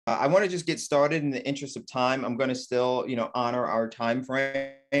I want to just get started in the interest of time. I'm going to still, honor our time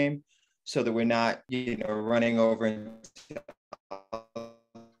frame so that we're not, running over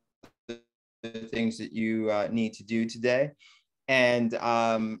the things that you need to do today. And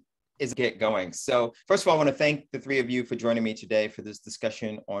is get going. So first of all, I want to thank the three of you for joining me today for this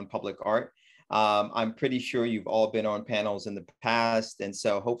discussion on public art. I'm pretty sure you've all been on panels in the past. And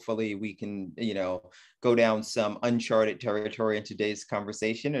so hopefully we can, go down some uncharted territory in today's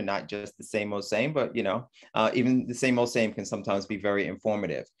conversation, and not just the same old same, but, even the same old same can sometimes be very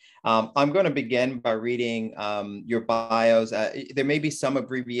informative. I'm going to begin by reading your bios. There may be some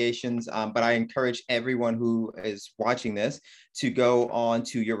abbreviations, but I encourage everyone who is watching this to go on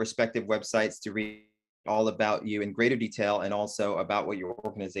to your respective websites to read all about you in greater detail and also about what your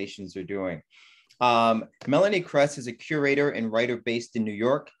organizations are doing. Melanie Kress is a curator and writer based in New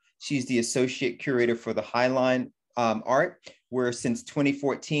York. She's the Associate Curator for the Highline Art, where since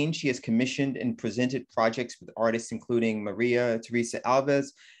 2014, she has commissioned and presented projects with artists including Maria Thereza Alves,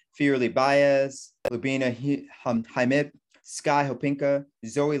 Firelei Báez, Lubaina Himid, Hopinka,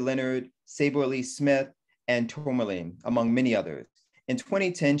 Zoe Leonard, Sable Elyse Smith, and Tourmaline, among many others. In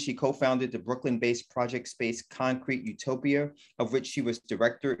 2010, she co-founded the Brooklyn-based project space Concrete Utopia, of which she was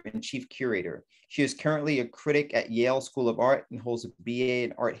Director and Chief Curator. She is currently a critic at Yale School of Art and holds a BA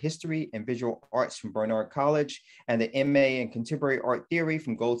in Art History and Visual Arts from Barnard College and the MA in Contemporary Art Theory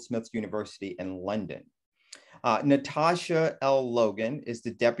from Goldsmiths University in London. Natasha L. Logan is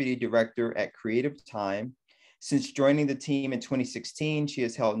the Deputy Director at Creative Time. Since joining the team in 2016, she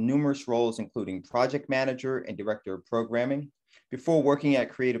has held numerous roles, including project manager and director of programming. Before working at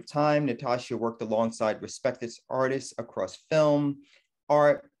Creative Time, Natasha worked alongside respected artists across film,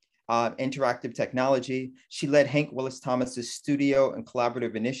 art, interactive technology. She led Hank Willis Thomas's studio and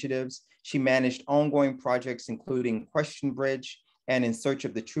collaborative initiatives. She managed ongoing projects, including Question Bridge and In Search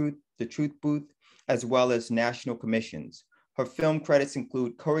of the Truth Booth, as well as national commissions. Her film credits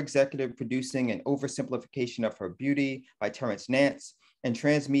include co-executive producing an oversimplification of Her Beauty by Terrence Nance, and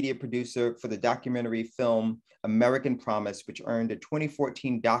transmedia producer for the documentary film American Promise, which earned a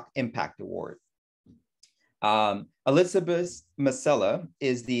 2014 Doc Impact Award. Elizabeth Masella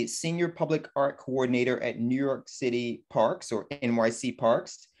is the Senior Public Art Coordinator at New York City Parks, or NYC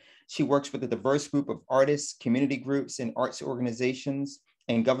Parks. She works with a diverse group of artists, community groups, and arts organizations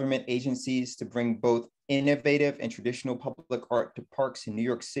and government agencies to bring both innovative and traditional public art to parks in New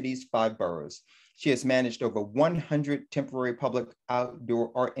York City's 5 boroughs. She has managed over 100 temporary public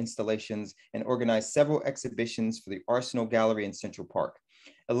outdoor art installations and organized several exhibitions for the Arsenal Gallery in Central Park.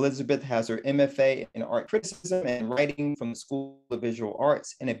 Elizabeth has her MFA in art criticism and writing from the School of Visual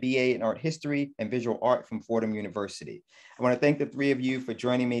Arts and a BA in art history and visual art from Fordham University. I want to thank the three of you for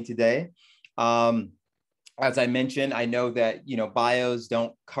joining me today. As I mentioned, I know that, bios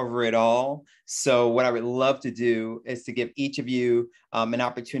don't cover it all. So what I would love to do is to give each of you an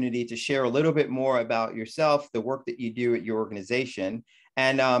opportunity to share a little bit more about yourself, the work that you do at your organization.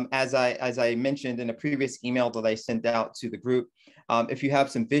 And as I mentioned in a previous email that I sent out to the group, if you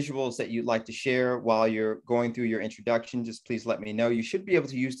have some visuals that you'd like to share while you're going through your introduction, just please let me know. You should be able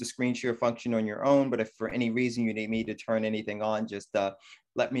to use the screen share function on your own, but if for any reason you need me to turn anything on, just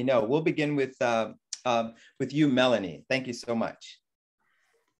let me know. We'll begin with you, Melanie. Thank you so much.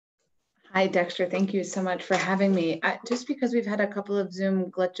 Hi, Dexter. Thank you so much for having me. Just because we've had a couple of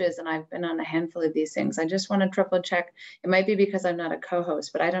Zoom glitches and I've been on a handful of these things, I just want to triple check. It might be because I'm not a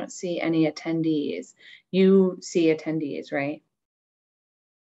co-host, but I don't see any attendees. You see attendees, right?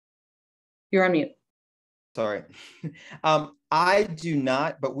 You're on mute. Sorry. I do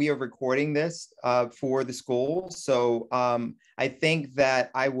not, but we are recording this for the school. So I think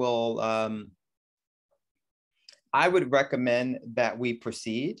that I would recommend that we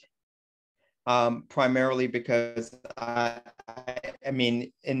proceed, primarily because I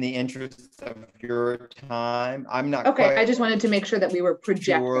mean, in the interest of your time, I'm not okay. I just wanted to make sure that we were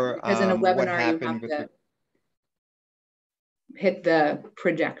projecting, sure, because in a webinar you have to hit the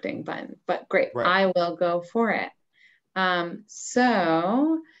projecting button. But great, right. I will go for it.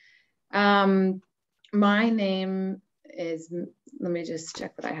 My name is, let me just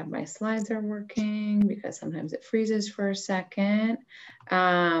check that I have my slides are working because sometimes it freezes for a second.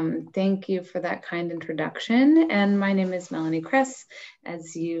 Thank you for that kind introduction. And my name is Melanie Kress.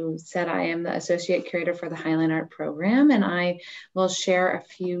 As you said, I am the Associate Curator for the Highline Art Program, and I will share a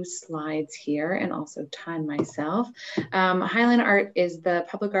few slides here and also time myself. Highline Art is the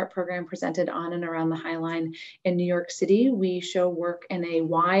public art program presented on and around the Highline in New York City. We show work in a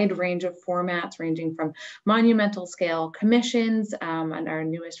wide range of formats, ranging from monumental scale commissions, and our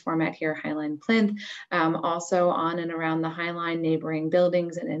newest format here, Highline Plinth, also on and around the Highline, neighboring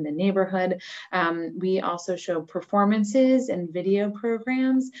buildings and in the neighborhood. We also show performances and video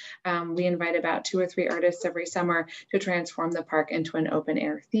programs. We invite about 2 or 3 artists every summer to transform the park into an open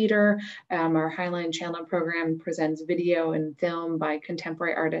air theater. Our Highline Channel program presents video and film by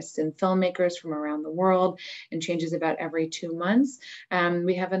contemporary artists and filmmakers from around the world and changes about every 2 months.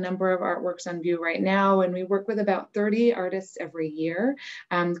 We have a number of artworks on view right now, and we work with about 30 artists every year,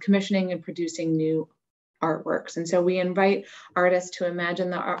 commissioning and producing new artworks. And so we invite artists to imagine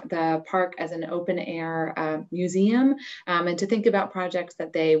the park as an open air museum, and to think about projects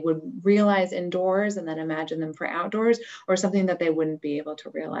that they would realize indoors and then imagine them for outdoors, or something that they wouldn't be able to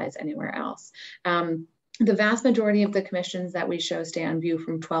realize anywhere else. The vast majority of the commissions that we show stay on view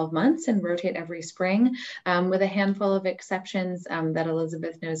from 12 months and rotate every spring, with a handful of exceptions that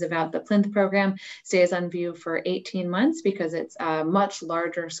Elizabeth knows about. The Plinth program stays on view for 18 months because it's a much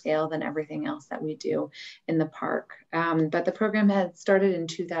larger scale than everything else that we do in the park. But the program had started in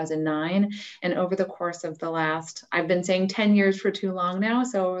 2009, and over the course of the last, I've been saying 10 years for too long now,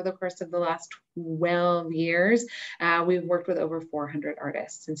 so over the course of the last 12 years, we've worked with over 400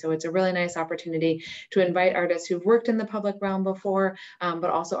 artists. And so it's a really nice opportunity to invite artists who've worked in the public realm before, but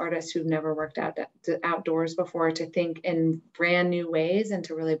also artists who've never worked outdoors before, to think in brand new ways and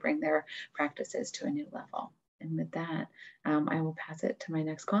to really bring their practices to a new level. And with that, I will pass it to my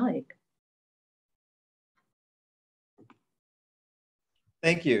next colleague.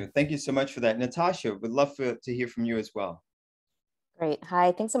 Thank you. Thank you so much for that. Natasha, would love to hear from you as well. Great.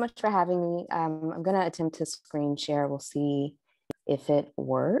 Hi, thanks so much for having me. I'm going to attempt to screen share. We'll see if it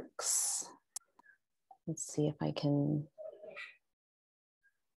works. Let's see if I can.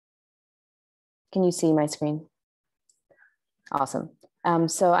 Can you see my screen? Awesome.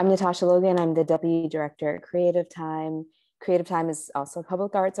 So I'm Natasha Logan. I'm the Deputy Director at Creative Time. Creative Time is also a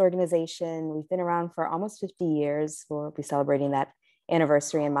public arts organization. We've been around for almost 50 years. We'll be celebrating that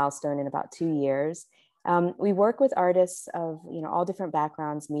anniversary and milestone in about 2 years. We work with artists of all different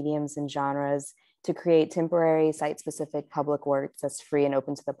backgrounds, mediums, and genres to create temporary site-specific public works that's free and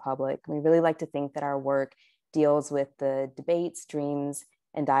open to the public. We really like to think that our work deals with the debates, dreams,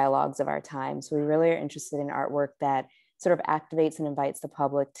 and dialogues of our time. So we really are interested in artwork that sort of activates and invites the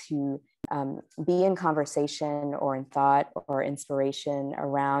public to be in conversation or in thought or inspiration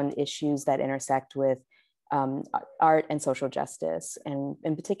around issues that intersect with art and social justice, and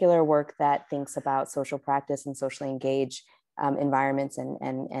in particular work that thinks about social practice and socially engaged environments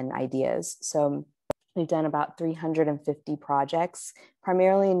and ideas. So we've done about 350 projects,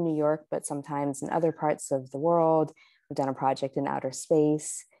 primarily in New York, but sometimes in other parts of the world. We've done a project in outer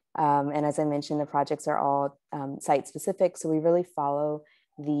space. And as I mentioned, the projects are all site specific. So we really follow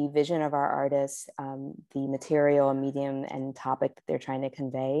the vision of our artists, the material, medium, and topic that they're trying to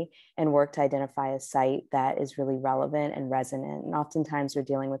convey, and work to identify a site that is really relevant and resonant. And oftentimes we're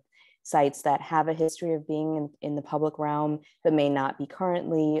dealing with sites that have a history of being in the public realm, but may not be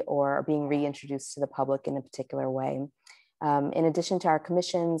currently, or are being reintroduced to the public in a particular way. In addition to our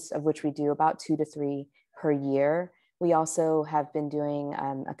commissions, of which we do about 2 to 3 per year, we also have been doing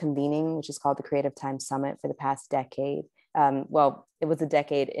a convening, which is called the Creative Time Summit, for the past decade. Well, it was a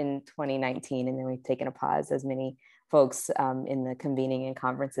decade in 2019, and then we've taken a pause, as many folks in the convening and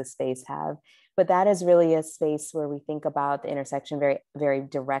conferences space have. But that is really a space where we think about the intersection very, very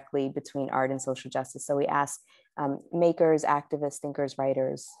directly between art and social justice. So we ask makers, activists, thinkers,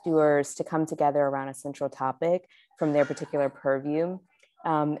 writers, doers to come together around a central topic from their particular purview.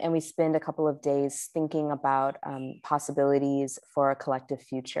 And we spend a couple of days thinking about possibilities for a collective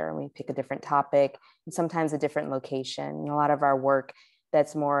future. And we pick a different topic and sometimes a different location. And a lot of our work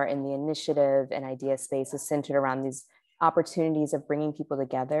that's more in the initiative and idea space is centered around these opportunities of bringing people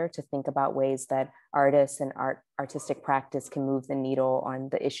together to think about ways that artists and artistic practice can move the needle on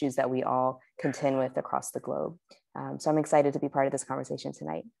the issues that we all contend with across the globe. So I'm excited to be part of this conversation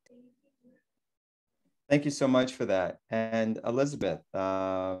tonight. Thank you so much for that. And Elizabeth,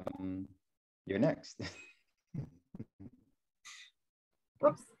 you're next.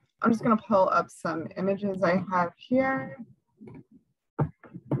 Whoops, I'm just gonna pull up some images I have here.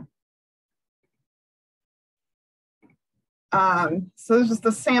 So this is just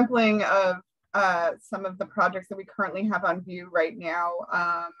a sampling of some of the projects that we currently have on view right now.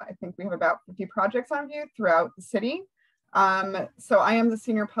 I think we have about 50 projects on view throughout the city. So I am the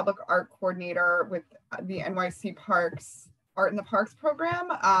Senior Public Art Coordinator with the NYC Parks Art in the Parks program.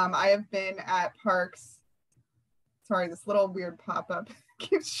 I have been at Parks, sorry, this little weird pop-up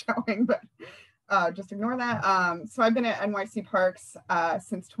keeps showing, but just ignore that. So I've been at NYC Parks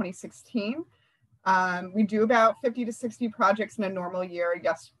since 2016. We do about 50 to 60 projects in a normal year.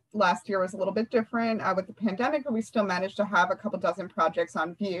 Yes, last year was a little bit different with the pandemic, but we still managed to have a couple dozen projects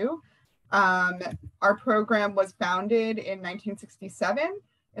on view. Our program was founded in 1967.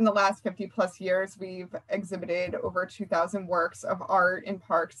 In the last 50 plus years, we've exhibited over 2,000 works of art in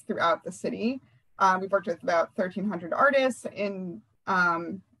parks throughout the city. We've worked with about 1,300 artists in,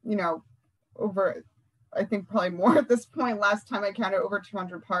 you know, over, I think probably more at this point. Last time I counted, over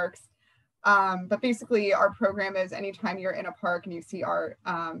 200 parks. But basically our program is anytime you're in a park and you see art,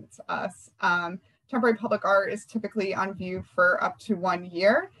 it's us. Temporary public art is typically on view for up to 1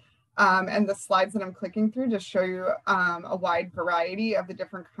 year. And the slides that I'm clicking through just show you a wide variety of the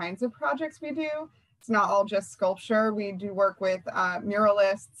different kinds of projects we do. It's not all just sculpture. We do work with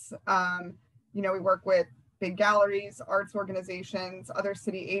muralists. You know, we work with big galleries, arts organizations, other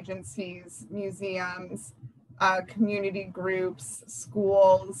city agencies, museums, community groups,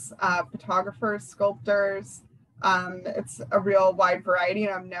 schools, photographers, sculptors. It's a real wide variety,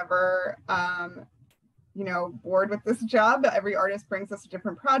 and I'm never, you know, bored with this job. Every artist brings us a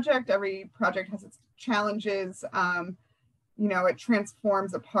different project. Every project has its challenges. You know, it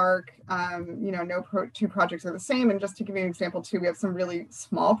transforms a park. You know, no two projects are the same. And just to give you an example too, we have some really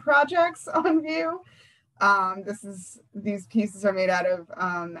small projects on view. These pieces are made out of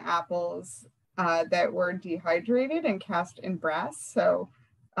apples that were dehydrated and cast in brass. So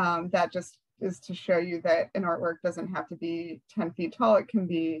that just is to show you that an artwork doesn't have to be 10 feet tall. It can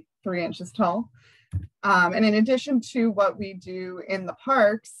be 3 inches tall. And in addition to what we do in the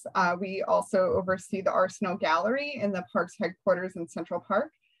parks, we also oversee the Arsenal Gallery in the park's headquarters in Central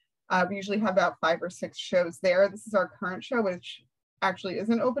Park. We usually have about 5 or 6 shows there. This is our current show, which actually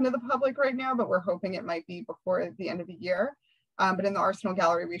isn't open to the public right now, but we're hoping it might be before the end of the year. But in the Arsenal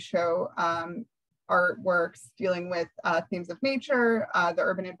Gallery, we show artworks dealing with themes of nature, the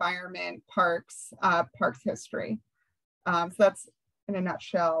urban environment, parks history. So that's, in a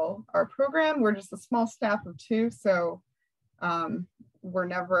nutshell, our program. We're just a small staff of 2, so we're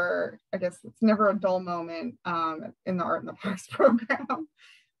never, I guess it's never a dull moment in the Art in the Parks program.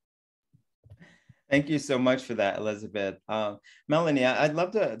 Thank you so much for that, Elizabeth. Melanie, I'd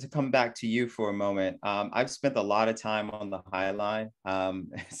love to come back to you for a moment. I've spent a lot of time on the High Line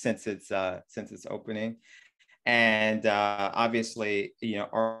since its opening. And obviously, you know,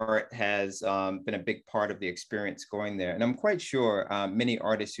 art has been a big part of the experience going there. And I'm quite sure many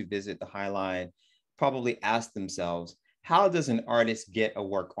artists who visit the High Line probably ask themselves, how does an artist get a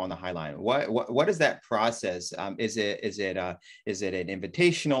work on the High Line? What is that process? Is it an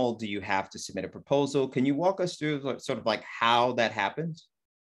invitational? Do you have to submit a proposal? Can you walk us through sort of like how that happens?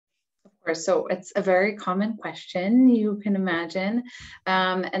 Of course. So it's a very common question, you can imagine.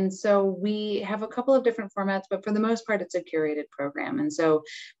 And so we have a couple of different formats, but for the most part, it's a curated program. And so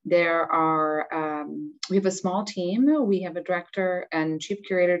there are, we have a small team. We have a director and chief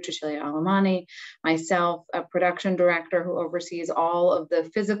curator, Cecilia Alemani, myself, a production director who oversees all of the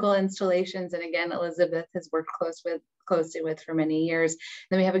physical installations. And again, Elizabeth has worked closely with for many years. And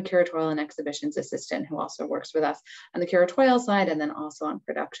then we have a curatorial and exhibitions assistant who also works with us on the curatorial side and then also on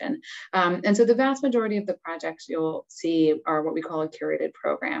production. And so the vast majority of the projects you'll see are what we call a curated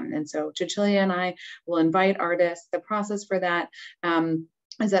program. And so Cecilia and I will invite artists. The process for that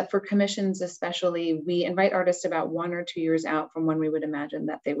is that for commissions especially, we invite artists about 1 or 2 years out from when we would imagine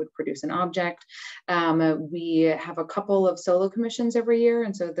that they would produce an object. We have a couple of solo commissions every year,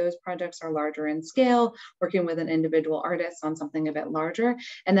 and so those projects are larger in scale, working with an individual artist on something a bit larger.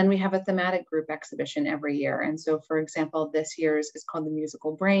 And then we have a thematic group exhibition every year. And so, for example, this year's is called The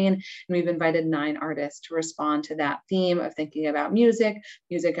Musical Brain, and we've invited 9 artists to respond to that theme of thinking about music,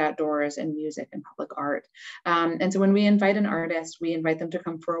 music outdoors, and music and public art. And so when we invite an artist, we invite them to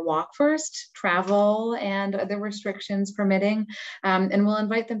come for a walk first, travel and the restrictions permitting, and we'll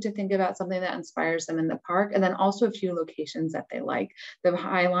invite them to think about something that inspires them in the park, and then also a few locations that they like. The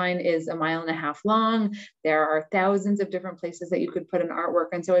High Line is 1.5 miles long. There are thousands of different places that you could put an artwork,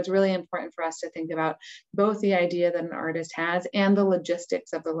 and so it's really important for us to think about both the idea that an artist has and the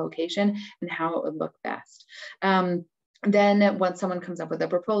logistics of the location and how it would look best. Then once someone comes up with a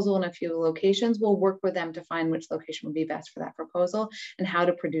proposal in a few locations, we'll work with them to find which location would be best for that proposal and how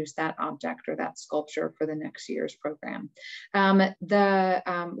to produce that object or that sculpture for the next year's program. There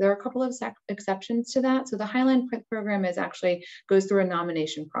are a couple of exceptions to that. So the High Line Print program goes through a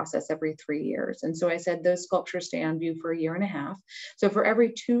nomination process every 3 years. And so I said those sculptures stay on view for 1.5 years. So for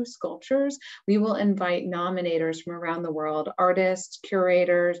every 2 sculptures, we will invite nominators from around the world, artists,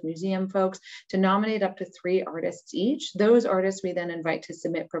 curators, museum folks, to nominate up to 3 artists each. Those artists we then invite to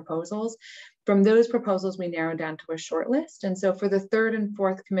submit proposals. From those proposals, we narrow down to a short list. And so for the 3rd and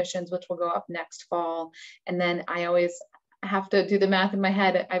 4th commissions, which will go up next fall, and then I always have to do the math in my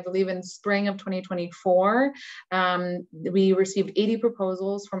head. I believe in spring of 2024, we received 80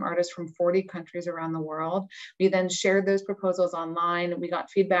 proposals from artists from 40 countries around the world. We then shared those proposals online. We got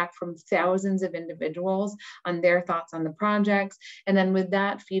feedback from thousands of individuals on their thoughts on the projects. And then with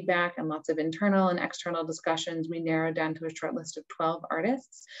that feedback and lots of internal and external discussions, we narrowed down to a short list of 12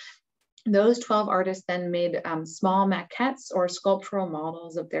 artists. Those 12 artists then made small maquettes or sculptural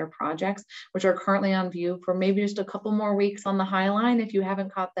models of their projects, which are currently on view for maybe just a couple more weeks on the High Line if you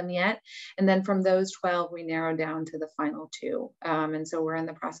haven't caught them yet. And then from those 12, we narrowed down to the final 2. And so we're in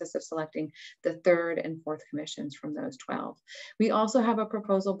the process of selecting the 3rd and 4th commissions from those 12. We also have a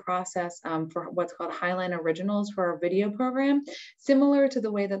proposal process for what's called High Line Originals for our video program, similar to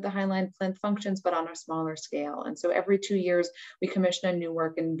the way that the High Line Plinth functions, but on a smaller scale. And so every 2 years, we commission a new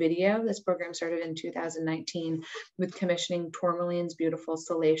work in video. This program started in 2019 with commissioning Tourmaline's beautiful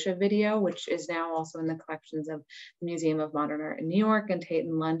Salacia video, which is now also in the collections of the Museum of Modern Art in New York and Tate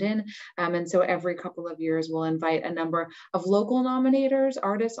in London. And so every couple of years, we'll invite a number of local nominators,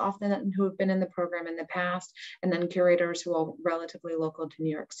 artists often who have been in the program in the past, and then curators who are relatively local to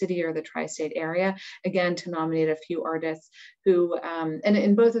New York City or the tri-state area, again, to nominate a few artists who, and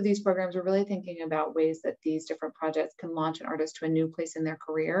in both of these programs, we're really thinking about ways that these different projects can launch an artist to a new place in their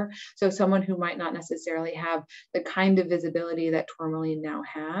career. So someone who might not necessarily have the kind of visibility that Tourmaline now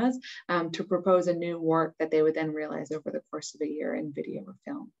has, to propose a new work that they would then realize over the course of a year in video or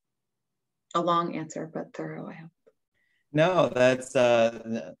film. A long answer, but thorough, I hope. No, that's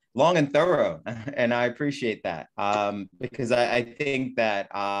long and thorough, and I appreciate that because I think that,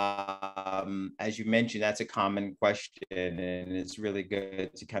 as you mentioned, that's a common question, and it's really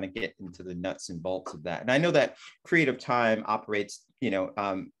good to kind of get into the nuts and bolts of that. And I know that Creative Time operates,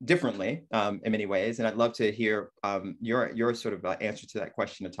 differently in many ways, and I'd love to hear your sort of answer to that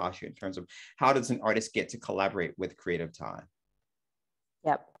question, Natasha, in terms of how does an artist get to collaborate with Creative Time?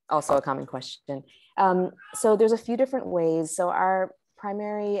 Yep, also a common question. So there's a few different ways. So our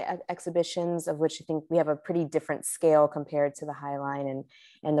primary exhibitions, of which I think we have a pretty different scale compared to the High Line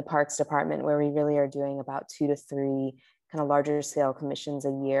and the Parks Department, where we really are doing about 2 to 3 kind of larger scale commissions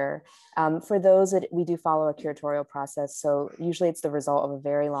a year. For those, we do follow a curatorial process. So usually it's the result of a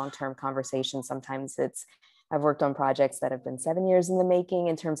very long-term conversation. Sometimes I've worked on projects that have been 7 years in the making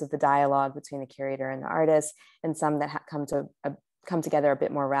in terms of the dialogue between the curator and the artist, and some that come together a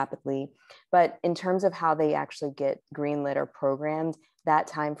bit more rapidly. But in terms of how they actually get greenlit or programmed, that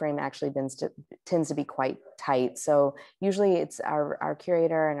time frame actually tends to be quite tight. So usually it's our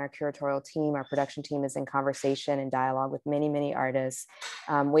curator and our curatorial team, our production team is in conversation and dialogue with many, many artists,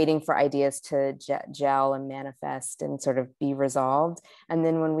 waiting for ideas to gel and manifest and sort of be resolved. And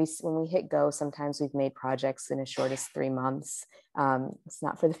then when we hit go, sometimes we've made projects in as short as 3 months. It's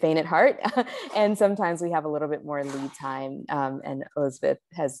not for the faint at heart. And sometimes we have a little bit more lead time. And Elizabeth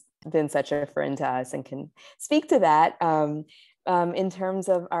has been such a friend to us and can speak to that. In terms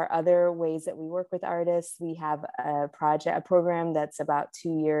of our other ways that we work with artists, we have a program that's about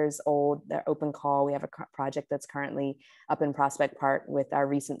 2 years old, the Open Call. We have a project that's currently up in Prospect Park with our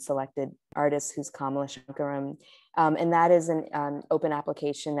recent selected artist, who's Kamala Shankaram. And that is an open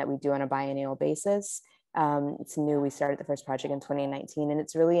application that we do on a biennial basis. It's new. We started the first project in 2019, and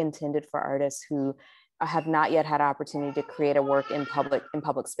it's really intended for artists who have not yet had opportunity to create a work in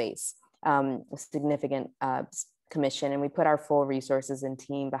public space, a significant commission, and we put our full resources and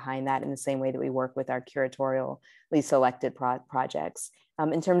team behind that in the same way that we work with our curatorially selected projects.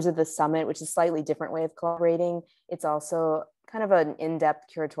 In terms of the summit, which is a slightly different way of collaborating, it's also kind of an in-depth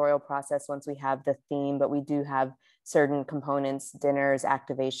curatorial process once we have the theme, but we do have certain components, dinners,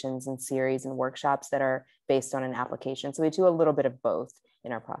 activations, and series and workshops that are based on an application. So we do a little bit of both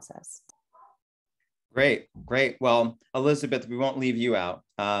in our process. Great. Well, Elizabeth, we won't leave you out.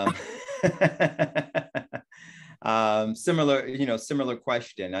 Similar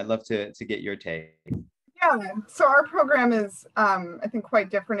question. I'd love to get your take. Yeah, so our program is, I think,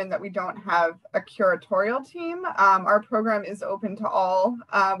 quite different in that we don't have a curatorial team. Our program is open to all.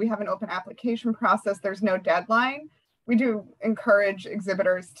 We have an open application process. There's no deadline. We do encourage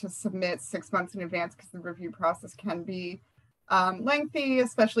exhibitors to submit 6 months in advance because the review process can be lengthy,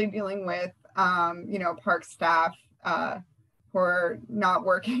 especially dealing with, park staff who are not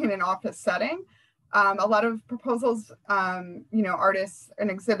working in an office setting. A lot of proposals, artists and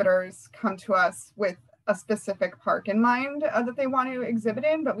exhibitors come to us with a specific park in mind that they want to exhibit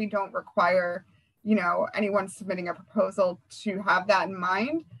in, but we don't require, anyone submitting a proposal to have that in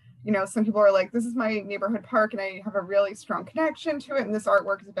mind. Some people are like, this is my neighborhood park and I have a really strong connection to it, and this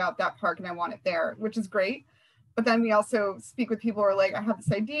artwork is about that park and I want it there, which is great. But then we also speak with people who are like, I have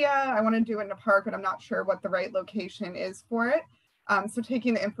this idea, I want to do it in a park, but I'm not sure what the right location is for it. So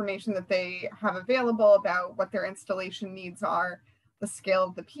taking the information that they have available about what their installation needs are, the scale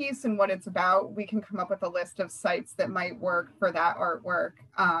of the piece and what it's about, we can come up with a list of sites that might work for that artwork.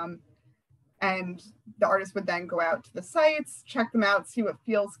 And the artist would then go out to the sites, check them out, see what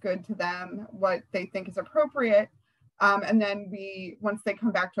feels good to them, what they think is appropriate. And then once they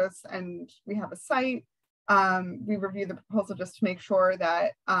come back to us and we have a site, we review the proposal just to make sure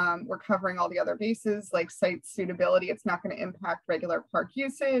that we're covering all the other bases, like site suitability. It's not going to impact regular park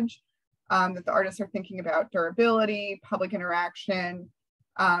usage, that the artists are thinking about durability, public interaction,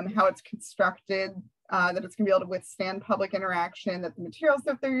 how it's constructed, that it's going to be able to withstand public interaction, that the materials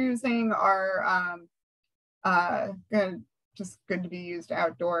that they're using are just good to be used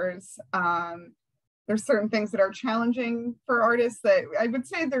outdoors. There's certain things that are challenging for artists that I would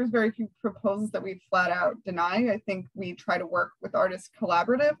say there's very few proposals that we flat out deny. I think we try to work with artists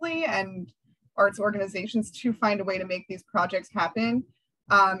collaboratively and arts organizations to find a way to make these projects happen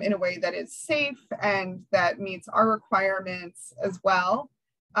in a way that is safe and that meets our requirements as well.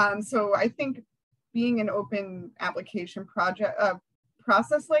 So I think being an open application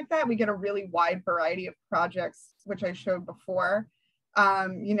process like that, we get a really wide variety of projects, which I showed before.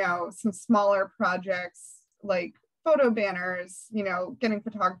 You know, some smaller projects like photo banners, you know, getting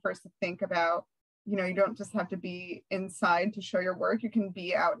photographers to think about, you know, you don't just have to be inside to show your work, you can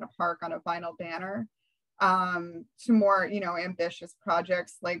be out in a park on a vinyl banner. To more, you know, ambitious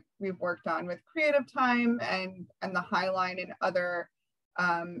projects like we've worked on with Creative Time and the Highline and other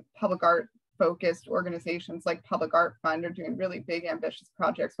public art focused organizations like Public Art Fund are doing really big ambitious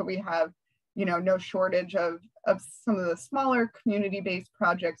projects, but we have, you know, no shortage of some of the smaller community-based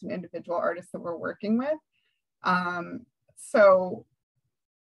projects and individual artists that we're working with. So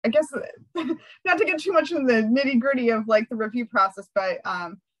I guess not to get too much in the nitty-gritty of like the review process, but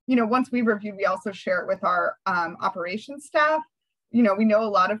you know, once we review, we also share it with our operations staff. You know, we know a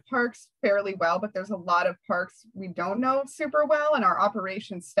lot of parks fairly well, but there's a lot of parks we don't know super well. And our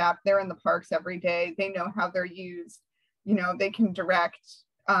operations staff, they're in the parks every day. They know how they're used. You know, they can direct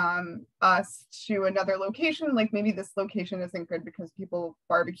us to another location. Like maybe this location isn't good because people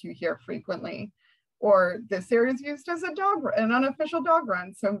barbecue here frequently, or this area is used as an unofficial dog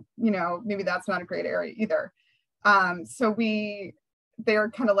run. So, you know, maybe that's not a great area either. So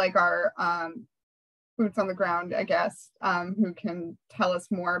they're kind of like our boots on the ground, I guess, who can tell us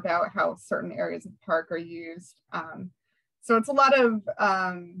more about how certain areas of the park are used. So it's a lot of,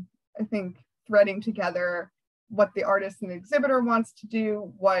 I think, threading together what the artist and the exhibitor wants to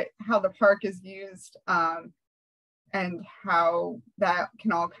do, how the park is used, and how that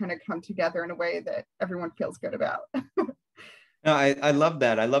can all kind of come together in a way that everyone feels good about. No, I love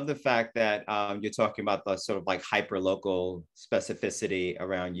that. I love the fact that you're talking about the sort of like hyper-local specificity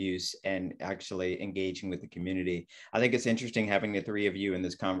around use and actually engaging with the community. I think it's interesting having the three of you in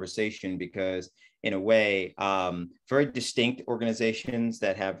this conversation because in a way, very distinct organizations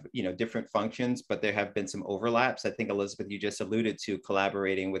that have, you know, different functions, but there have been some overlaps. I think, Elizabeth, you just alluded to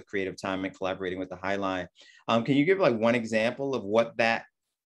collaborating with Creative Time and collaborating with the Highline. Can you give like one example of what that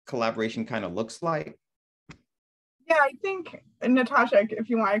collaboration kind of looks like? Yeah, I think, Natasha, if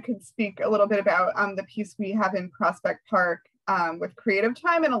you want, I could speak a little bit about the piece we have in Prospect Park with Creative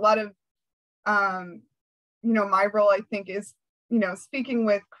Time. And a lot of, you know, my role, I think, is, you know, speaking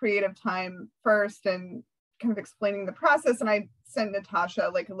with Creative Time first and kind of explaining the process. And I sent Natasha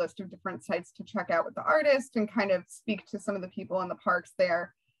like a list of different sites to check out with the artist and kind of speak to some of the people in the parks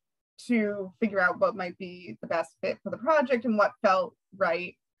there to figure out what might be the best fit for the project and what felt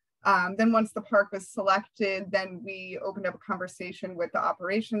right. Then once the park was selected, then we opened up a conversation with the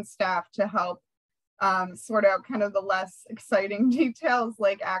operations staff to help sort out kind of the less exciting details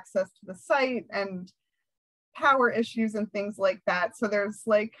like access to the site and power issues and things like that. So there's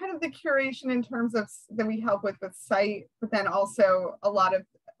like kind of the curation in terms of that we help with site, but then also a lot of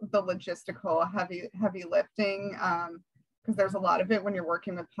the logistical heavy lifting, because there's a lot of it when you're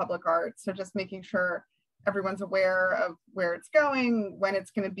working with public art. So just making sure everyone's aware of where it's going, when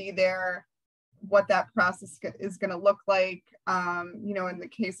it's going to be there, what that process is going to look like. You know, in the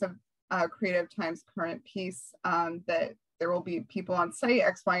case of Creative Time's current piece, that there will be people on site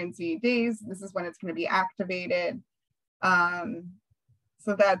X, Y, and Z days. This is when it's going to be activated.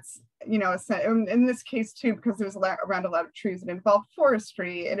 So that's, you know, in this case too, because it was around a lot of trees, it involved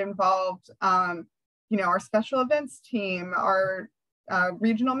forestry. It involved, you know, our special events team, our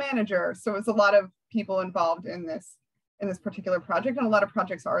regional manager. So it's a lot of people involved in this particular project, and a lot of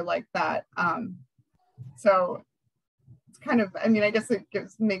projects are like that. So it's kind of, I mean, I guess it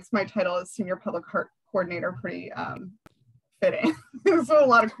makes my title as Senior Public coordinator pretty fitting. So a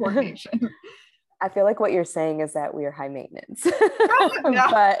lot of coordination. I feel like what you're saying is that we are high maintenance. No.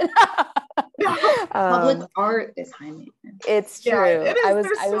 But public art is high maintenance. It's true. Yeah, it is.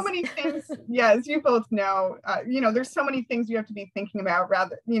 There's so many things. Yeah, as you both know, there's so many things you have to be thinking about,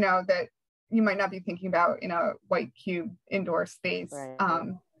 rather, that you might not be thinking about in a white cube indoor space.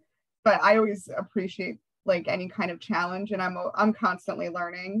 Right. But I always appreciate like any kind of challenge, and I'm constantly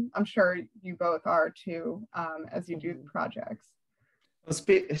learning. I'm sure you both are too, as you do the projects. Well,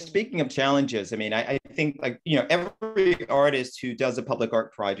 speaking of challenges, I mean, I think every artist who does a public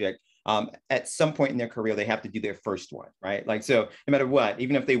art project, at some point in their career, they have to do their first one, right? Like, so no matter what,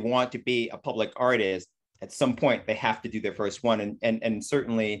 even if they want to be a public artist, at some point they have to do their first one. And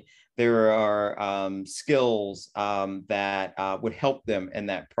certainly there are skills that would help them in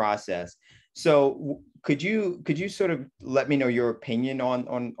that process. So could you sort of let me know your opinion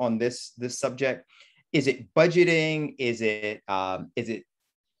on this subject? Is it budgeting? Is it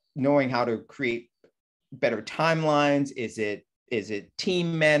knowing how to create better timelines? Is it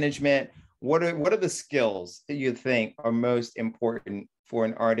team management? What are the skills that you think are most important for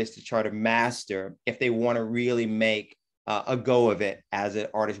an artist to try to master if they want to really make a go of it as an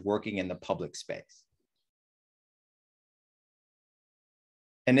artist working in the public space?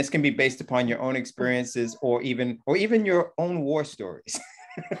 And this can be based upon your own experiences or even your own war stories.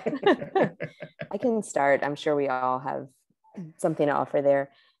 I can start. I'm sure we all have something to offer there.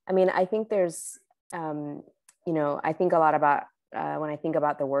 I mean, I think there's, I think a lot about when I think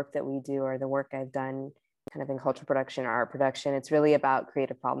about the work that we do or the work I've done kind of in cultural production or art production, it's really about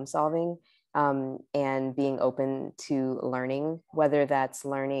creative problem solving and being open to learning, whether that's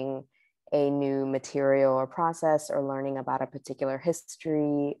learning a new material or process or learning about a particular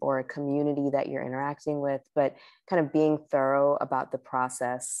history or a community that you're interacting with, but kind of being thorough about the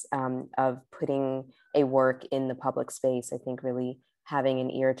process of putting a work in the public space. I think really having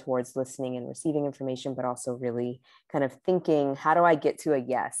an ear towards listening and receiving information, but also really kind of thinking, how do I get to a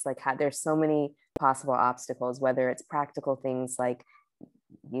yes? Like there's so many possible obstacles, whether it's practical things like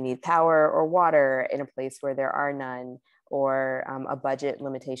you need power or water in a place where there are none, or a budget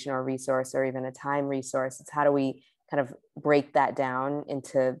limitation or resource, or even a time resource. It's how do we kind of break that down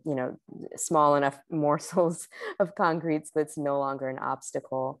into, small enough morsels of concrete so that's no longer an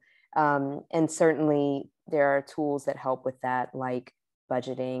obstacle. And certainly there are tools that help with that, like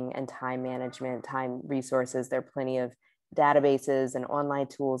budgeting and time management, time resources. There are plenty of databases and online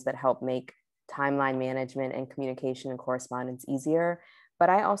tools that help make timeline management and communication and correspondence easier. But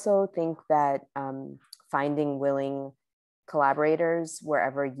I also think that finding willing collaborators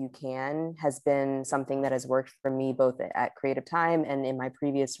wherever you can has been something that has worked for me, both at Creative Time and in my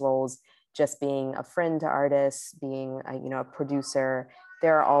previous roles, just being a friend to artists, being a producer.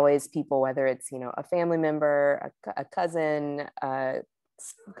 There are always people, whether it's a family member, a cousin, a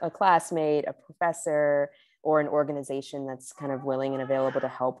classmate, a professor, or an organization that's kind of willing and available to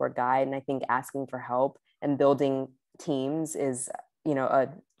help or guide. And I think asking for help and building teams is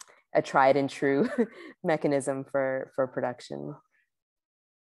a tried and true mechanism for production.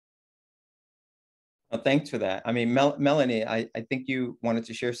 Well, thanks for that. I mean, Melanie, I think you wanted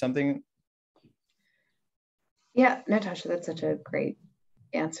to share something. Yeah, Natasha, that's such a great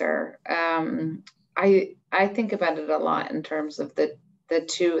answer. I think about it a lot in terms of the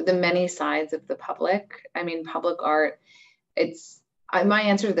many sides of the public. I mean, public art, my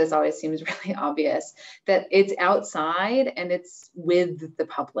answer to this always seems really obvious, that it's outside and it's with the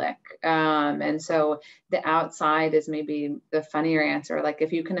public. And so the outside is maybe the funnier answer. Like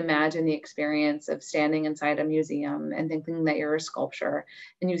if you can imagine the experience of standing inside a museum and thinking that you're a sculpture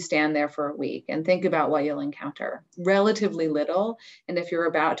and you stand there for a week and think about what you'll encounter. Relatively little. And if you're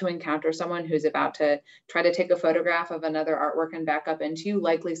about to encounter someone who's about to try to take a photograph of another artwork and back up into you,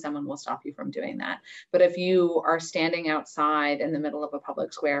 likely someone will stop you from doing that. But if you are standing outside in the middle of a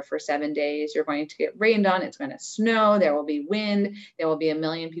public square for 7 days, you're going to get rained on, it's going to snow, there will be wind, there will be a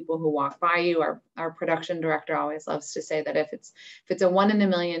million people who walk by you. Our production director always loves to say that if it's a 1 in a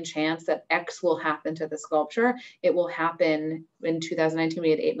million chance that X will happen to the sculpture, it will happen. In 2019,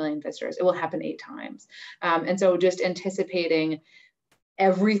 we had 8 million visitors. It will happen 8 times. And so just anticipating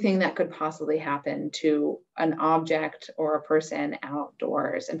everything that could possibly happen to an object or a person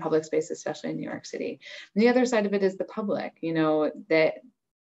outdoors in public space, especially in New York City. And the other side of it is the public, that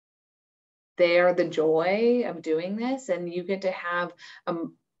they are the joy of doing this, and you get to have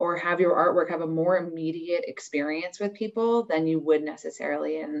or have your artwork have a more immediate experience with people than you would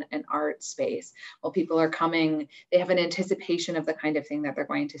necessarily in an art space. While people are coming, they have an anticipation of the kind of thing that they're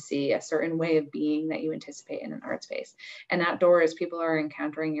going to see, a certain way of being that you anticipate in an art space. And outdoors, people are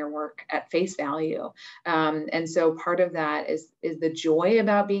encountering your work at face value. And so part of that is the joy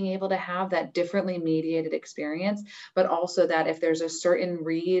about being able to have that differently mediated experience, but also that if there's a certain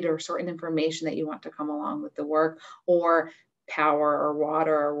read or certain information that you want to come along with the work, or power or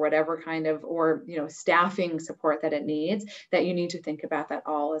water or whatever kind of, or staffing support that it needs, that you need to think about that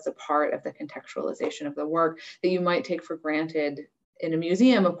all as a part of the contextualization of the work that you might take for granted. In a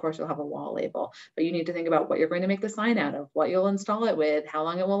museum, of course, you'll have a wall label, but you need to think about what you're going to make the sign out of, what you'll install it with, how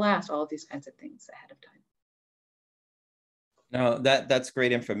long it will last, all of these kinds of things ahead of time. No, that's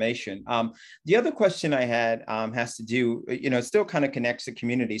great information. The other question I had has to do, still kind of connects to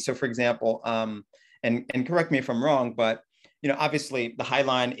community. So for example, and correct me if I'm wrong, but obviously the High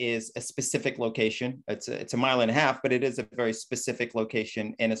Line is a specific location. It's a 1.5 miles, but it is a very specific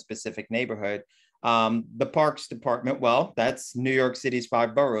location in a specific neighborhood. The Parks Department, well, that's New York City's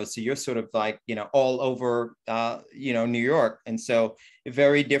 5 boroughs. So you're sort of like, all over, New York. And so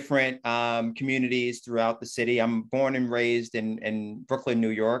very different communities throughout the city. I'm born and raised in Brooklyn, New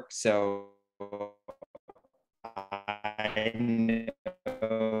York. So I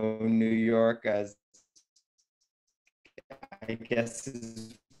know New York as, I guess,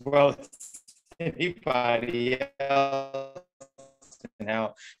 as well as anybody else, and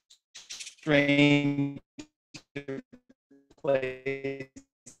how strange place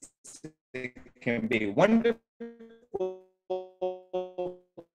it can be. Wonderful,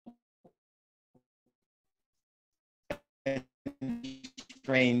 and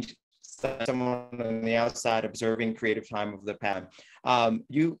strange. Someone on the outside observing creative time of the past.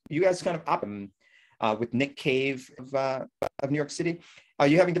 You guys kind of with Nick Cave of New York City. Are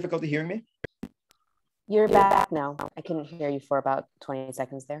you having difficulty hearing me? You're back now. I couldn't hear you for about 20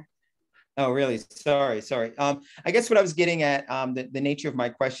 seconds there. Oh, really? Sorry. I guess what I was getting at, the nature of my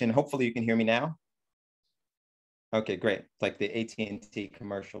question, hopefully you can hear me now. Okay, great. It's like the AT&T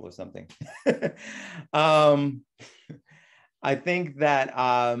commercial or something. I think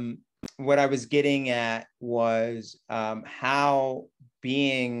that what I was getting at was how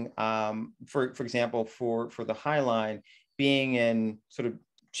being, for example, for the High Line, being in sort of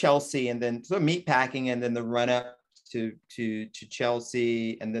Chelsea and then sort of meatpacking and then the run up to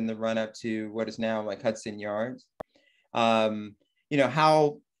Chelsea and then the run up to what is now like Hudson Yards,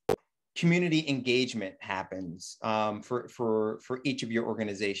 how community engagement happens for each of your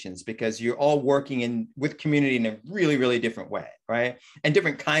organizations, because you're all working with community in a really, really different way, right? And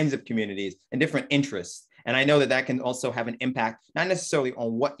different kinds of communities and different interests. And I know that can also have an impact, not necessarily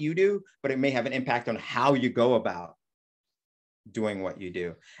on what you do, but it may have an impact on how you go about doing what you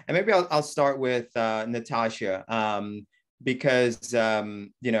do. And maybe I'll start with Natasha, because,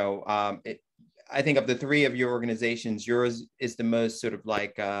 I think of the 3 of your organizations, yours is the most sort of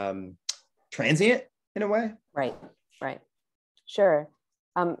like transient in a way. Right. Sure.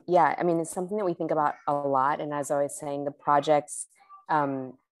 Yeah, I mean, it's something that we think about a lot. And as I was saying, the projects,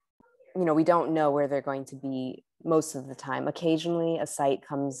 we don't know where they're going to be most of the time. Occasionally a site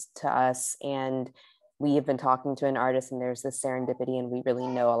comes to us and we have been talking to an artist and there's this serendipity and we really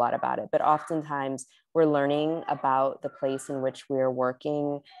know a lot about it. But oftentimes we're learning about the place in which we're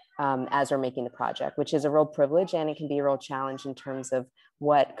working as we're making the project, which is a real privilege, and it can be a real challenge in terms of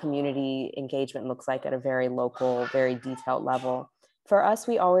what community engagement looks like at a very local, very detailed level. For us,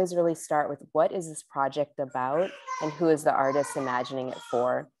 we always really start with what is this project about and who is the artist imagining it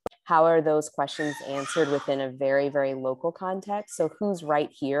for? How are those questions answered within a very, very local context? So who's right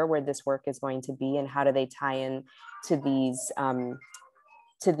here where this work is going to be, and how do they tie in to these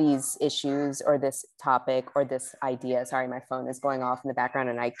issues or this topic or this idea? Sorry, my phone is going off in the background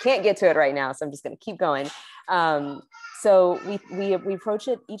and I can't get to it right now, so I'm just going to keep going. So we approach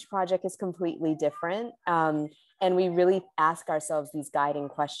it, each project is completely different. And we really ask ourselves these guiding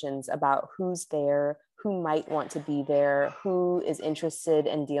questions about who's there, who might want to be there, who is interested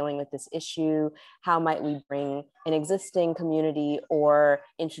in dealing with this issue, how might we bring an existing community or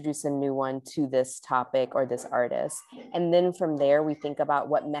introduce a new one to this topic or this artist. And then from there, we think about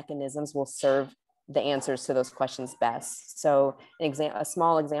what mechanisms will serve the answers to those questions best. So a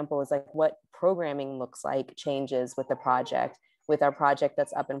small example is like what programming looks like changes with the project. With our project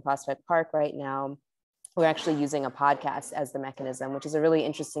that's up in Prospect Park right now, we're actually using a podcast as the mechanism, which is a really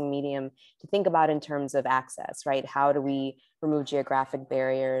interesting medium to think about in terms of access, right? How do we remove geographic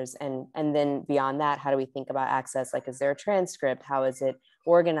barriers? And then beyond that, how do we think about access? Like, is there a transcript? How is it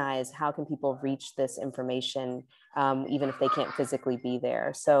organize, how can people reach this information, even if they can't physically be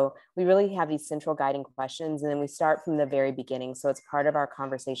there? So we really have these central guiding questions, and then we start from the very beginning. So it's part of our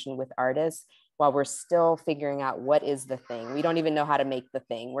conversation with artists while we're still figuring out what is the thing. We don't even know how to make the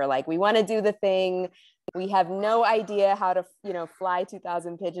thing. We're like, we want to do the thing. We have no idea how to, fly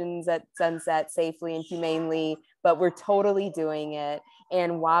 2,000 pigeons at sunset safely and humanely, but we're totally doing it.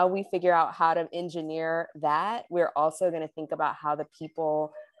 And while we figure out how to engineer that, we're also going to think about how the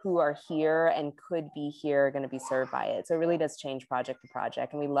people who are here and could be here are going to be served by it. So it really does change project to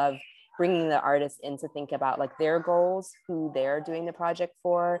project. And we love bringing the artists in to think about like their goals, who they're doing the project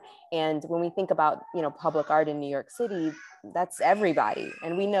for. And when we think about, public art in New York City, that's everybody.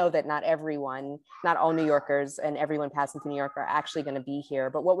 And we know that not everyone, not all New Yorkers and everyone passing through New York are actually going to be here.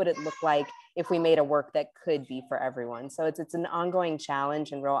 But what would it look like if we made a work that could be for everyone? So it's an ongoing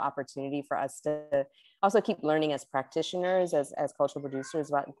challenge and real opportunity for us to also keep learning as practitioners, as cultural producers,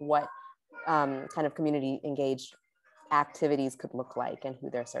 about what kind of community engaged activities could look like and who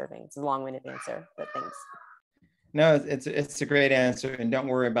they're serving. It's a long-winded answer, but thanks. No, it's a great answer, and don't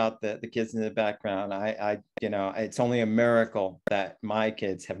worry about the kids in the background. It's only a miracle that my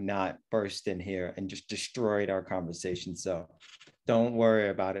kids have not burst in here and just destroyed our conversation. So don't worry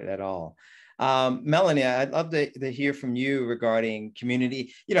about it at all. Melanie, I'd love to hear from you regarding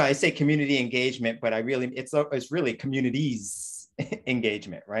community. I say community engagement, but it's really communities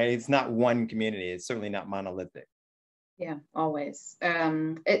engagement, right? It's not one community. It's certainly not monolithic. Yeah, always.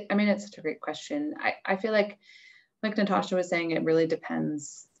 It's such a great question. I feel like Natasha was saying, it really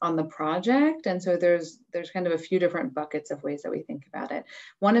depends on the project. And so there's kind of a few different buckets of ways that we think about it.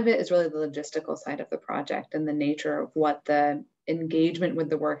 One of it is really the logistical side of the project and the nature of what the engagement with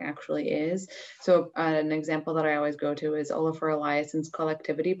the work actually is. So an example that I always go to is Olafur Eliasson's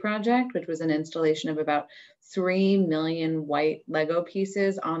Collectivity Project, which was an installation of about 3 million white Lego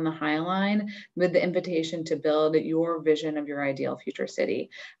pieces on the High Line with the invitation to build your vision of your ideal future city.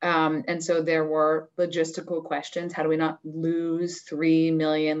 And so there were logistical questions. How do we not lose 3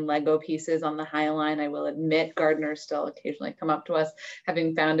 million Lego pieces on the High Line? I will admit gardeners still occasionally come up to us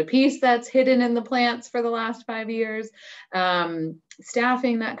having found a piece that's hidden in the plants for the last 5 years.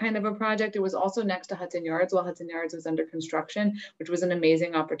 Staffing that kind of a project. It was also next to Hudson Yards while Hudson Yards was under construction, which was an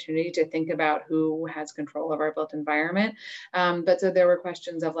amazing opportunity to think about who has control of our built environment. But so there were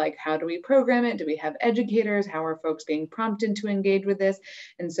questions of like, how do we program it? Do we have educators? How are folks being prompted to engage with this?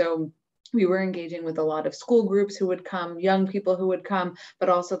 And so we were engaging with a lot of school groups who would come, young people who would come, but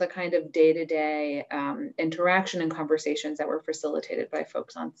also the kind of day-to-day interaction and conversations that were facilitated by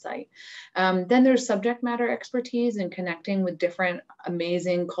folks on site. Then there's subject matter expertise and connecting with different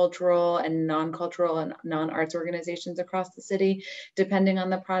amazing cultural and non-cultural and non-arts organizations across the city, depending on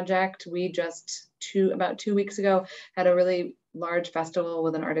the project. We just about 2 weeks ago had a really large festival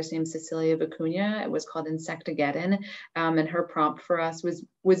with an artist named Cecilia Vicuña. It was called Insectageddon, and her prompt for us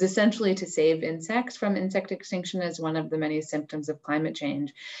was essentially to save insects from insect extinction as one of the many symptoms of climate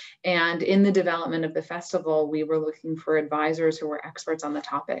change. And in the development of the festival, we were looking for advisors who were experts on the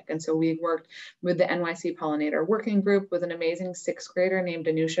topic. And so we worked with the NYC Pollinator Working Group with an amazing 6th grader named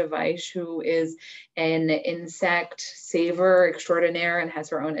Anusha Vaish, who is an insect saver extraordinaire and has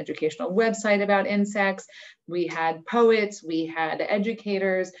her own educational website about insects. We had poets, we had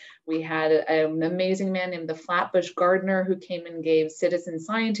educators, we had an amazing man named the Flatbush Gardener who came and gave citizen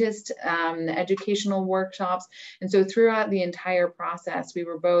scientist educational workshops. And so throughout the entire process, we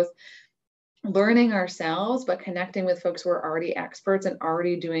were both learning ourselves, but connecting with folks who are already experts and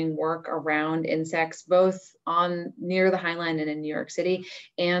already doing work around insects, both near the High Line and in New York City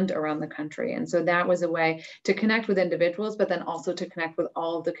and around the country. And so that was a way to connect with individuals, but then also to connect with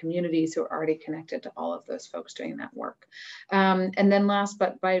all of the communities who are already connected to all of those folks doing that work. And then last,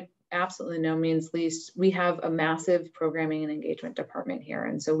 but by absolutely no means least, we have a massive programming and engagement department here.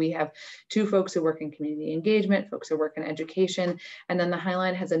 And so we have 2 folks who work in community engagement, folks who work in education, and then the High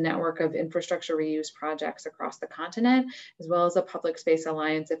Line has a network of infrastructure reuse projects across the continent, as well as a public space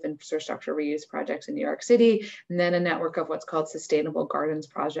alliance of infrastructure reuse projects in New York City, and then a network of what's called sustainable gardens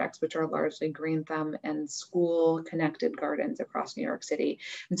projects, which are largely green thumb and school connected gardens across New York City.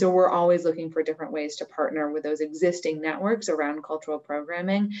 And so we're always looking for different ways to partner with those existing networks around cultural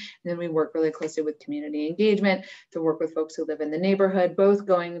programming. And then we work really closely with community engagement to work with folks who live in the neighborhood, both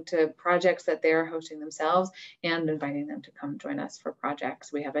going to projects that they're hosting themselves and inviting them to come join us for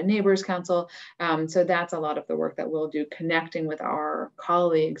projects. We have a neighbors council. So that's a lot of the work that we'll do, connecting with our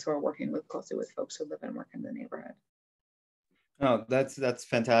colleagues who are working closely with folks who live and work in the neighborhood. Oh, that's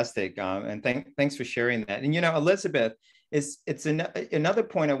fantastic. And thanks for sharing that. And, Elizabeth, it's another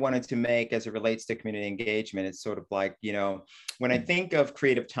point I wanted to make as it relates to community engagement. It's sort of like, you know, when I think of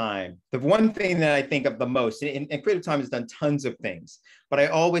Creative Time, the one thing that I think of the most, and Creative Time has done tons of things, but I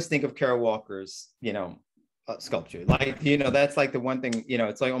always think of Kara Walker's, you know, sculpture. Like, you know, that's like the one thing, you know,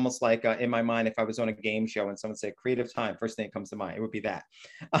 it's like almost like in my mind, if I was on a game show and someone said Creative Time, first thing that comes to mind, it would be that.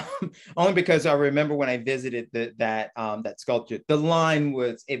 Only because I remember when I visited that sculpture, the line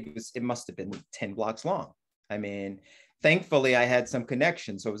it must have been 10 blocks long. I mean, thankfully I had some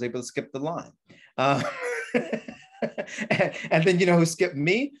connections, so I was able to skip the line. And then, you know who skipped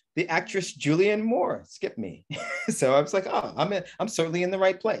me? The actress Julianne Moore skipped me. So I was like, oh, I'm certainly in the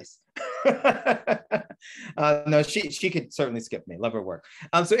right place. No, she could certainly skip me. Love her work.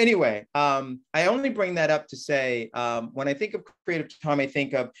 So anyway, I only bring that up to say, when I think of Creative Time, I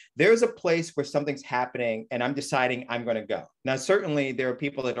think of there's a place where something's happening and I'm deciding I'm going to go. Now, certainly there are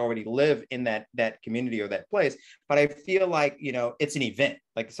people that already live in that community or that place, but I feel like, you know, it's an event,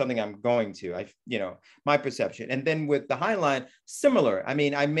 like something I'm going to, you know, my perception. And then with the High Line, similar. I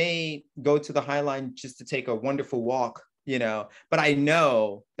mean, I may go to the High Line just to take a wonderful walk, you know, but I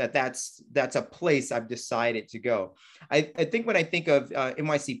know that that's a place I've decided to go. I think when I think of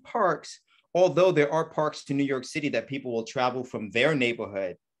NYC parks, although there are parks to New York City that people will travel from their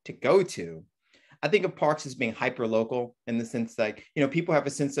neighborhood to go to, I think of parks as being hyper local in the sense like, you know, people have a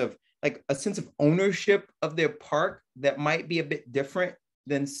sense of ownership of their park that might be a bit different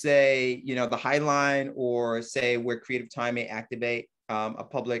than, say, you know, the High Line, or say where Creative Time may activate a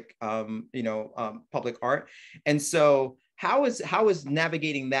public, public art. And so how is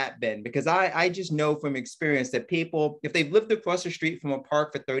navigating that been? Because I just know from experience that people, if they've lived across the street from a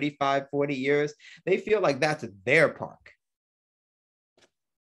park for 35, 40 years, they feel like that's their park.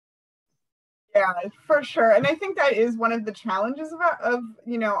 Yeah, for sure. And I think that is one of the challenges of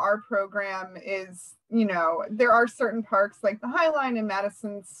you know, our program is, you know, there are certain parks like the High Line in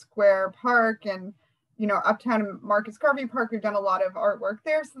Madison Square Park and, you know, Uptown and Marcus Garvey Park. We've done a lot of artwork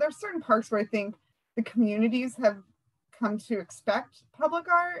there. So there's certain parks where I think the communities have come to expect public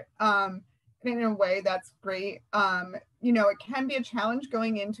art. And in a way that's great. You know, it can be a challenge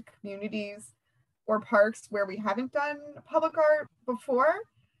going into communities or parks where we haven't done public art before.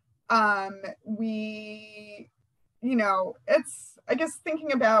 You know, it's, I guess,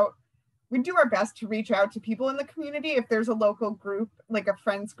 thinking about, we do our best to reach out to people in the community. If there's a local group, like a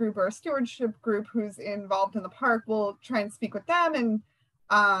friends group or a stewardship group who's involved in the park, we'll try and speak with them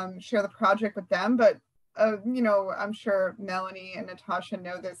and share the project with them. But, you know, I'm sure Melanie and Natasha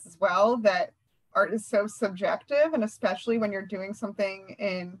know this as well, that art is so subjective, and especially when you're doing something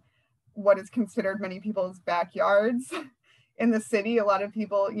in what is considered many people's backyards. In the city, a lot of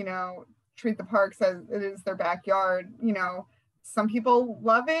people, you know, treat the parks as it is their backyard. You know, some people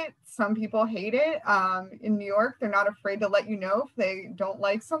love it, some people hate it. In New York, they're not afraid to let you know if they don't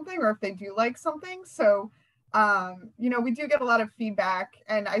like something or if they do like something. So, you know, we do get a lot of feedback,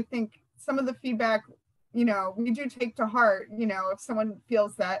 and I think some of the feedback, you know, we do take to heart. You know, if someone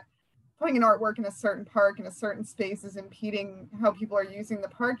feels that putting an artwork in a certain park in a certain space is impeding how people are using the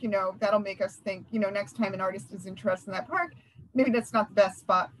park, you know, that'll make us think, you know, next time an artist is interested in that park, maybe that's not the best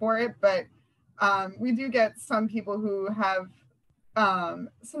spot for it. But we do get some people who have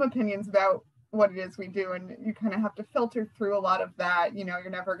some opinions about what it is we do, and you kind of have to filter through a lot of that. You know,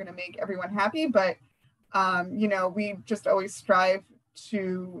 you're never going to make everyone happy, but you know, we just always strive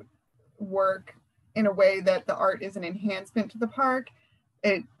to work in a way that the art is an enhancement to the park.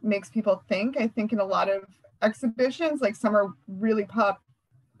 It makes people think. I think in a lot of exhibitions, like some are really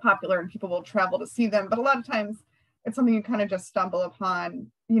popular and people will travel to see them, but a lot of times it's something you kind of just stumble upon,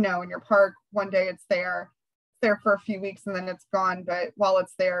 you know, in your park. One day it's there for a few weeks and then it's gone. But while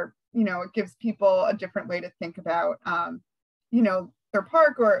it's there, you know, it gives people a different way to think about, you know, their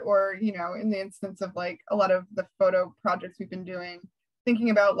park, or, you know, in the instance of like a lot of the photo projects we've been doing,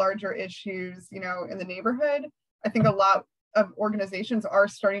 thinking about larger issues, you know, in the neighborhood. I think a lot of organizations are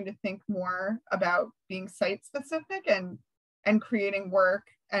starting to think more about being site specific and creating work,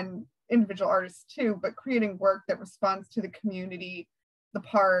 and individual artists too, but creating work that responds to the community, the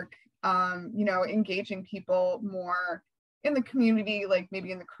park, you know, engaging people more in the community, like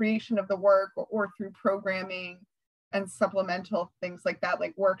maybe in the creation of the work or through programming and supplemental things like that,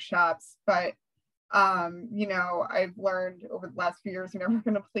 like workshops. But, you know, I've learned over the last few years, you're never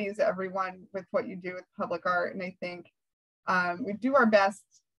going to please everyone with what you do with public art. And I think we do our best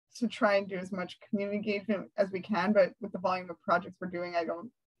to try and do as much community engagement as we can, but with the volume of projects we're doing, I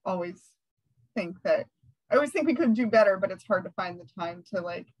always think we could do better, but it's hard to find the time to,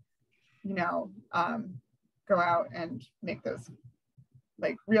 like, you know, go out and make those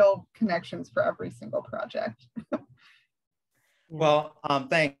like real connections for every single project. Well,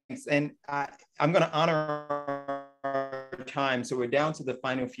 thanks. And I'm going to honor our time. So we're down to the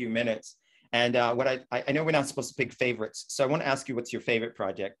final few minutes. And what I know we're not supposed to pick favorites. So I want to ask you what's your favorite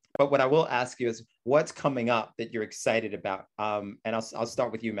project. But what I will ask you is what's coming up that you're excited about? And I'll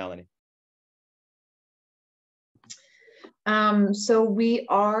start with you, Melanie. So we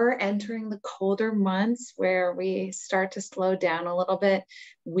are entering the colder months where we start to slow down a little bit.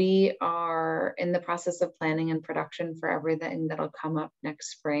 We are in the process of planning and production for everything that'll come up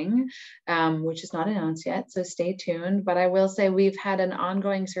next spring, which is not announced yet, so stay tuned. But I will say we've had an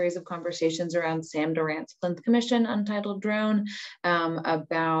ongoing series of conversations around Sam Durant's Plinth Commission, Untitled Drone,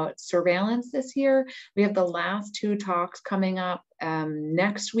 about surveillance this year. We have the last 2 talks coming up.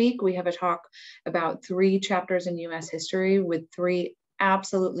 Next week, we have a talk about 3 chapters in US history with 3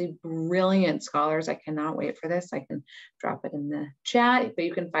 absolutely brilliant scholars. I cannot wait for this. I can drop it in the chat, but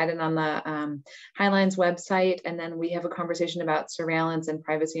you can find it on the Highlines website. And then we have a conversation about surveillance and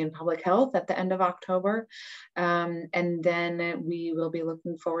privacy and public health at the end of October. And then we will be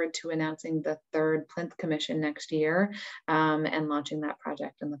looking forward to announcing the 3rd Plinth Commission next year and launching that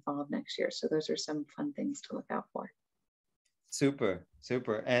project in the fall of next year. So those are some fun things to look out for. Super,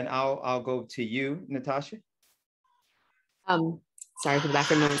 super. And I'll go to you, Natasha. Sorry for the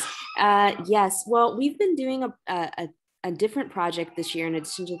background noise. Yes, well, we've been doing a different project this year in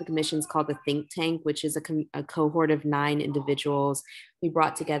addition to the commissions called the Think Tank, which is a cohort of 9 individuals we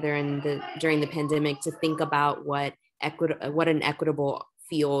brought together during the pandemic to think about what an equitable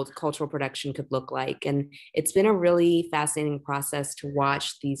field cultural production could look like. And it's been a really fascinating process to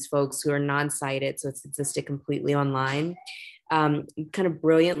watch these folks who are non-sighted, so it's existed completely online, kind of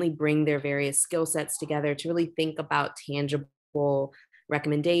brilliantly bring their various skill sets together to really think about tangible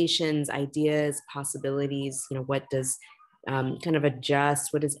recommendations, ideas, possibilities. What does kind of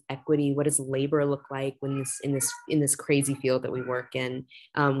adjust? What does equity? What does labor look like when in this crazy field that we work in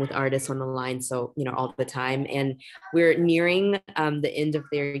with artists on the line? So all the time, and we're nearing the end of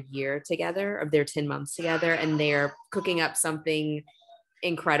their year together, of their 10 months together, and they're cooking up something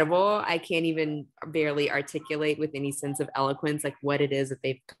incredible. I can't even barely articulate with any sense of eloquence like what it is that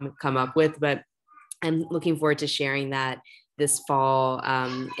they've come up with, but I'm looking forward to sharing that this fall,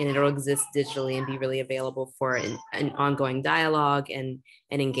 and it'll exist digitally and be really available for an ongoing dialogue and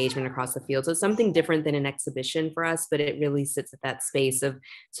engagement across the field. So it's something different than an exhibition for us, but it really sits at that space of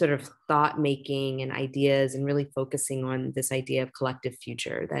sort of thought making and ideas and really focusing on this idea of collective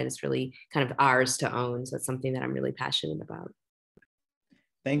future that is really kind of ours to own. So it's something that I'm really passionate about.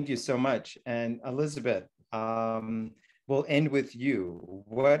 Thank you so much. And Elizabeth, we'll end with you.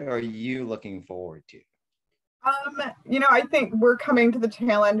 What are you looking forward to? I think we're coming to the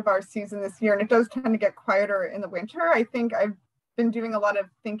tail end of our season this year, and it does tend to get quieter in the winter. I think I've been doing a lot of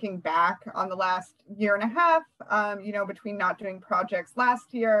thinking back on the last year and a half, between not doing projects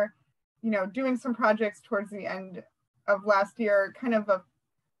last year, doing some projects towards the end of last year, kind of a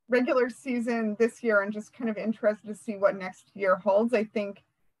regular season this year, and just kind of interested to see what next year holds. I think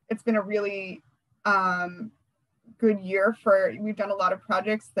it's been a really good year we've done a lot of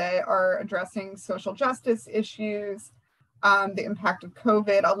projects that are addressing social justice issues, the impact of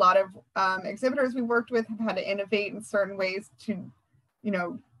COVID. A lot of exhibitors we worked with have had to innovate in certain ways to,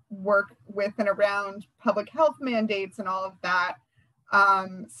 work with and around public health mandates and all of that.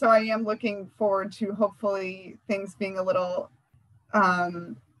 So I am looking forward to hopefully things being a little,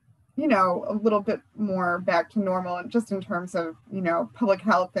 a little bit more back to normal, and just in terms of, public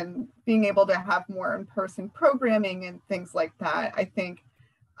health and being able to have more in-person programming and things like that. I think,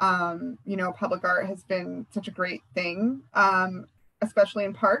 public art has been such a great thing, especially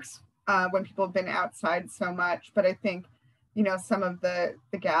in parks when people have been outside so much. But I think, some of the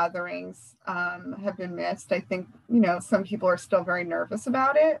gatherings have been missed. I think, some people are still very nervous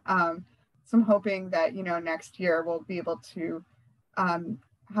about it. So I'm hoping that, next year we'll be able to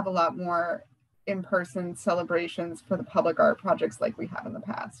have a lot more in-person celebrations for the public art projects like we have in the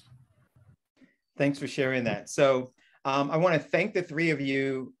past. Thanks for sharing that. So I want to thank the 3 of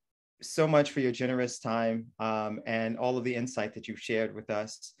you so much for your generous time and all of the insight that you've shared with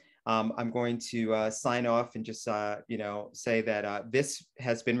us. I'm going to sign off and just, say that this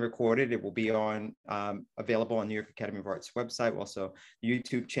has been recorded. It will be available on New York Academy of Arts website, also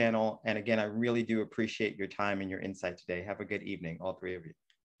YouTube channel. And again, I really do appreciate your time and your insight today. Have a good evening, all 3 of you.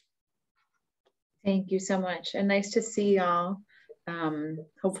 Thank you so much. And nice to see y'all,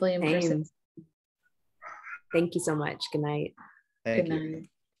 hopefully in person. Thank you so much. Good night. Thank Good you. night.